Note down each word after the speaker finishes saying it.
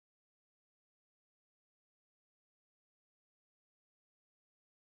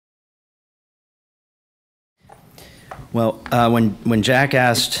Well, when Jack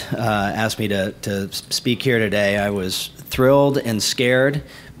asked me to speak here today, I was thrilled and scared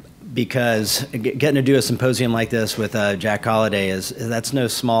because getting to do a symposium like this with Jack Holladay that's no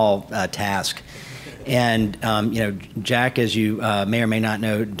small task. And you know, Jack, as you may or may not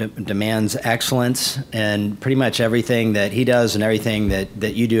know, demands excellence in pretty much everything that he does and everything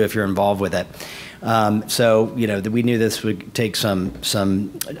that you do if you're involved with it. So you know, we knew this would take some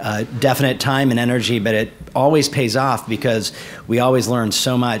definite time and energy, but it always pays off because we always learn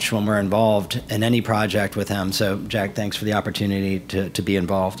so much when we're involved in any project with him. So Jack, thanks for the opportunity to be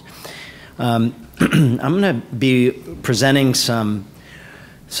involved. I'm going to be presenting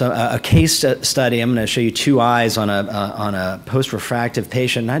a case study. I'm going to show you two eyes on a post-refractive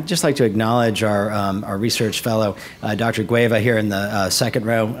patient. And I'd just like to acknowledge our research fellow, Dr. Gueva, here in the second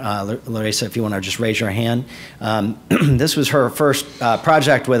row. Larissa, if you want to just raise your hand. This was her first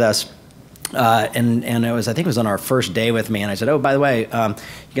project with us. And I think it was on our first day with me, and I said, oh, by the way, you're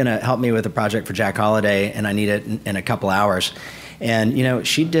going to help me with a project for Jack Holladay, and I need it in a couple hours. And, you know,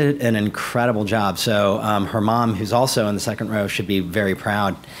 she did an incredible job. So her mom, who's also in the second row, should be very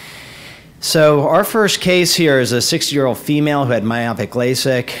proud. So our first case here is a 60-year-old female who had myopic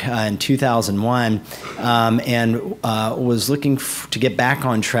LASIK in 2001 and was looking to get back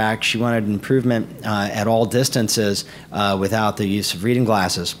on track. She wanted improvement at all distances without the use of reading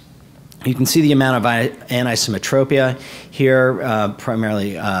glasses. You can see the amount of anisotropia here,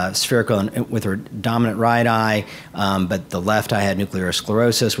 primarily spherical with her dominant right eye, but the left eye had nuclear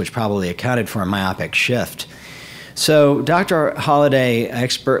sclerosis, which probably accounted for a myopic shift. So Dr. Holladay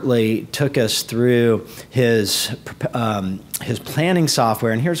expertly took us through his planning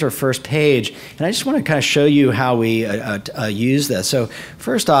software, and here's our first page. And I just want to kind of show you how we use this. So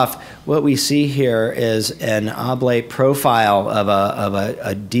first off, what we see here is an oblate profile of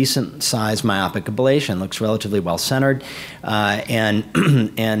a decent-sized myopic ablation. Looks relatively well-centered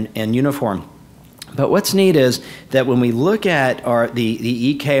and uniform. But what's neat is that when we look at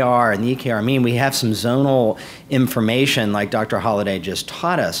the EKR and the EKR mean, we have some zonal information like Dr. Holladay just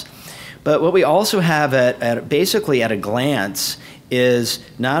taught us. But what we also have basically at a glance is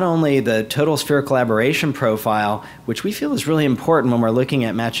not only the total spherical aberration profile, which we feel is really important when we're looking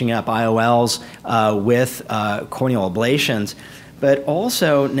at matching up IOLs with corneal ablations, but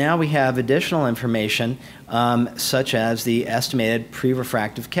also now we have additional information such as the estimated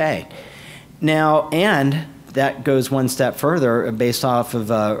pre-refractive K. Now, and that goes one step further based off of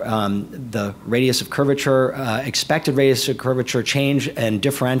the radius of curvature, expected radius of curvature change and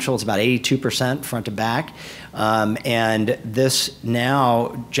differential is about 82% front to back. And this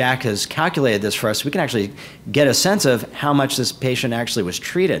now, Jack has calculated this for us, so we can actually get a sense of how much this patient actually was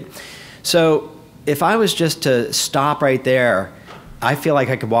treated. So if I was just to stop right there, I feel like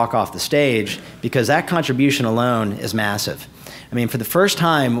I could walk off the stage because that contribution alone is massive. I mean, for the first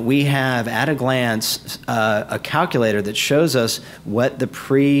time, we have, at a glance, a calculator that shows us what the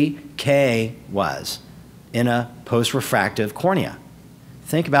pre-K was in a post-refractive cornea.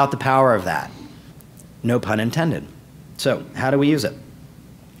 Think about the power of that. No pun intended. So, how do we use it?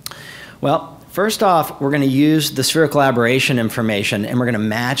 Well, first off, we're going to use the spherical aberration information, and we're going to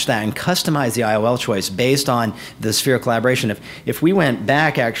match that and customize the IOL choice based on the spherical aberration. If we went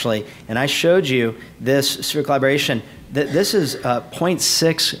back, actually, and I showed you this spherical aberration, this is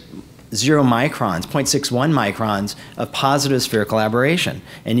 0.60 microns, 0.61 microns of positive spherical aberration.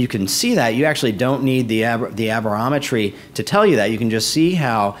 And you can see that. You actually don't need the aberrometry to tell you that. You can just see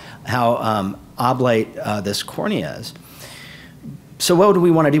how oblate this cornea is. So what do we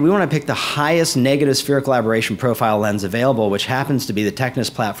want to do? We want to pick the highest negative spherical aberration profile lens available, which happens to be the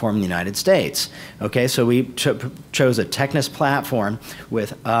Tecnis platform in the United States. Okay, so we chose a Tecnis platform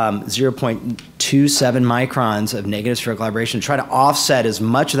with 0.27 microns of negative spherical aberration to try to offset as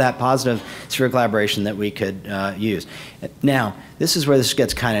much of that positive spherical aberration that we could use. Now, this is where this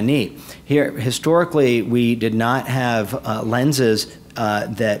gets kind of neat. Here, historically, we did not have lenses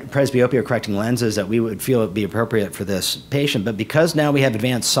that presbyopia correcting lenses that we would feel would be appropriate for this patient. But because now we have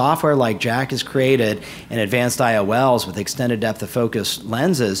advanced software like Jack has created and advanced IOLs with extended depth of focus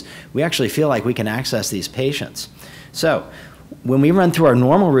lenses, we actually feel like we can access these patients. So when we run through our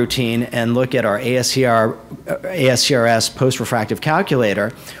normal routine and look at our ASCRS post-refractive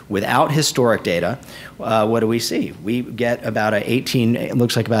calculator without historic data, what do we see? We get about it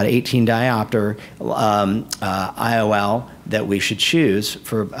looks like about an 18 diopter IOL that we should choose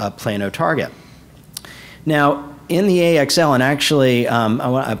for a plano target. Now, in the AXL, and actually I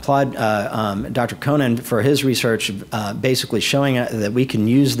want to applaud Dr. Kohnen for his research basically showing that we can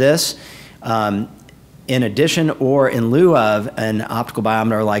use this in addition or in lieu of an optical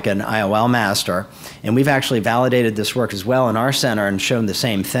biometer like an IOL master. And we've actually validated this work as well in our center and shown the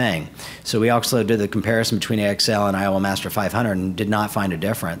same thing. So we also did the comparison between AXL and IOL Master 500 and did not find a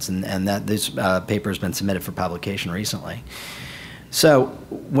difference. And that this paper has been submitted for publication recently. So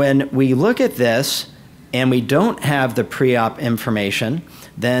when we look at this and we don't have the pre-op information,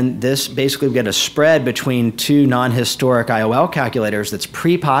 then this basically we get a spread between two non-historic IOL calculators that's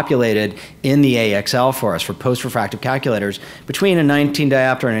pre-populated in the AXL for us for post-refractive calculators between a 19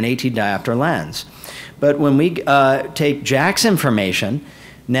 diopter and an 18 diopter lens. But when we take Jack's information,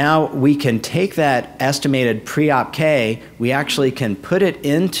 now we can take that estimated pre-op K, we actually can put it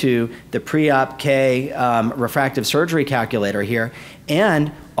into the pre-op K refractive surgery calculator here,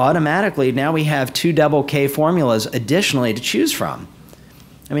 and automatically now we have two double K formulas additionally to choose from.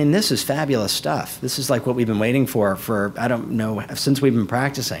 I mean, this is fabulous stuff. This is like what we've been waiting for, I don't know, since we've been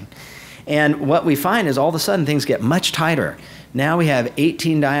practicing. And what we find is all of a sudden things get much tighter. Now we have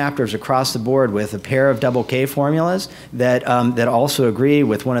 18 diopters across the board with a pair of double K formulas that, that also agree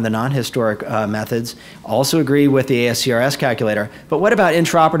with one of the non-historic methods, also agree with the ASCRS calculator. But what about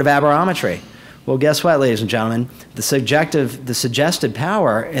intraoperative aberrometry? Well, guess what, ladies and gentlemen? The suggested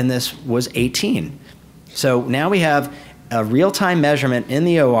power in this was 18. So now we have a real-time measurement in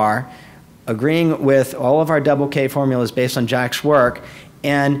the OR, agreeing with all of our double K formulas based on Jack's work.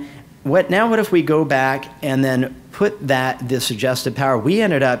 And what if we go back and then put the suggested power? We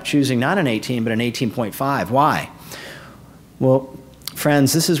ended up choosing not an 18, but an 18.5. Why? Well,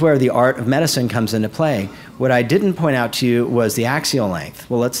 friends, this is where the art of medicine comes into play. What I didn't point out to you was the axial length.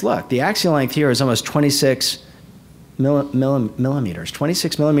 Well, let's look. The axial length here is almost 26 millimeters.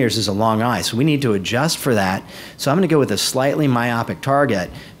 26 millimeters is a long eye, so we need to adjust for that. So I'm going to go with a slightly myopic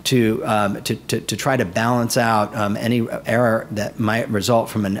target to try to balance out any error that might result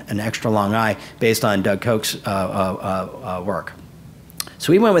from an extra long eye based on Doug Koch's work.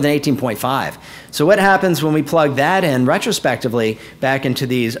 So we went with an 18.5. So what happens when we plug that in retrospectively back into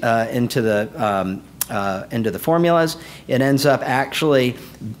these into the formulas? It ends up actually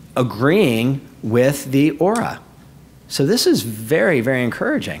agreeing with the aura. So this is very, very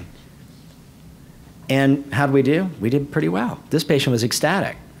encouraging. And how did we do? We did pretty well. This patient was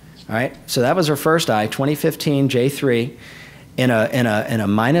ecstatic. All right, so that was her first eye, 2015 J3, in a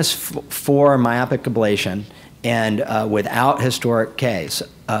 -4 myopic ablation, and without historic Ks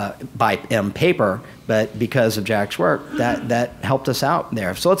by paper, but because of Jack's work, that helped us out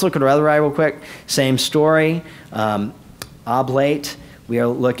there. So let's look at her other eye real quick. Same story, oblate.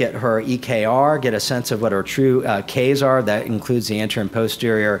 We'll look at her EKR, get a sense of what her true Ks are. That includes the anterior and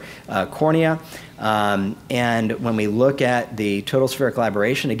posterior cornea. And when we look at the total spherical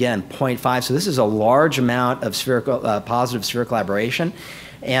aberration, again, 0.5. So this is a large amount of spherical, positive spherical aberration.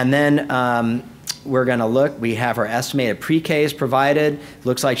 And then we're going to look. We have her estimated pre-Ks provided.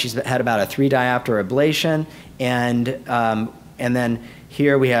 Looks like she's had about a 3 diopter ablation. And then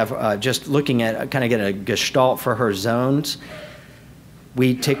here we have just looking at kind of getting a gestalt for her zones.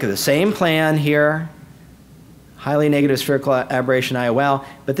 We take the same plan here, highly negative spherical aberration IOL,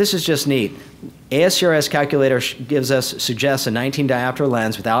 but this is just neat. ASCRS calculator suggests a 19 diopter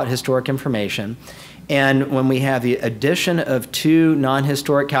lens without historic information. And when we have the addition of two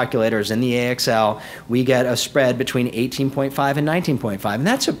non-historic calculators in the AXL, we get a spread between 18.5 and 19.5. And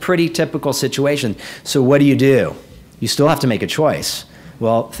that's a pretty typical situation. So what do? You still have to make a choice.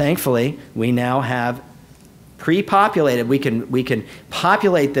 Well, thankfully, we now have pre-populated. We can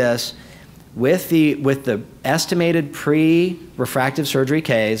populate this with the estimated pre-refractive surgery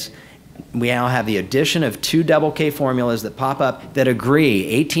Ks. We now have the addition of two double K formulas that pop up that agree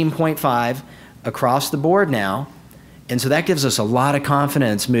 18.5 across the board now. And so that gives us a lot of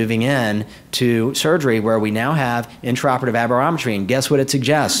confidence moving in to surgery where we now have intraoperative aberrometry. And guess what it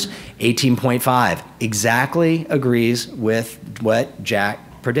suggests? 18.5 exactly agrees with what Jack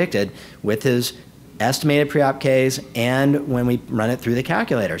predicted with his estimated pre-op Ks and when we run it through the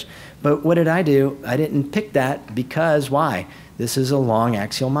calculators. But what did I do? I didn't pick that because why? This is a long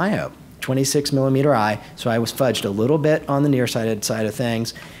axial myope, 26 millimeter eye, so I was fudged a little bit on the nearsighted side of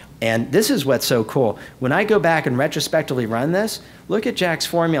things. And this is what's so cool. When I go back and retrospectively run this, look at Jack's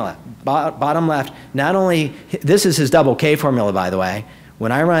formula, bottom left. Not only, this is his double K formula, by the way.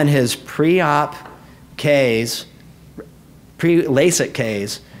 When I run his pre-op Ks, pre-LASIK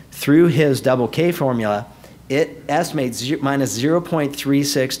Ks, through his double K formula, it estimates minus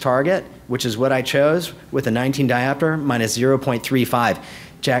 0.36 target, which is what I chose with a 19 diopter, minus 0.35.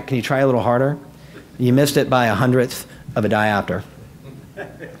 Jack, can you try a little harder? You missed it by 100th of a diopter.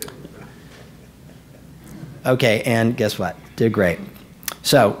 Okay, and guess what? Did great.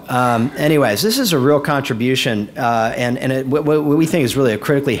 So anyways, this is a real contribution, and what we think is really a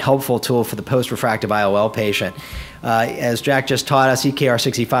critically helpful tool for the post-refractive IOL patient. As Jack just taught us,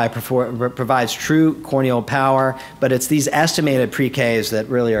 EKR65 provides true corneal power, but it's these estimated pre-Ks that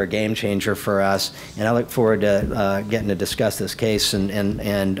really are a game changer for us, and I look forward to getting to discuss this case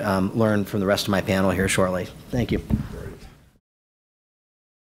and learn from the rest of my panel here shortly. Thank you.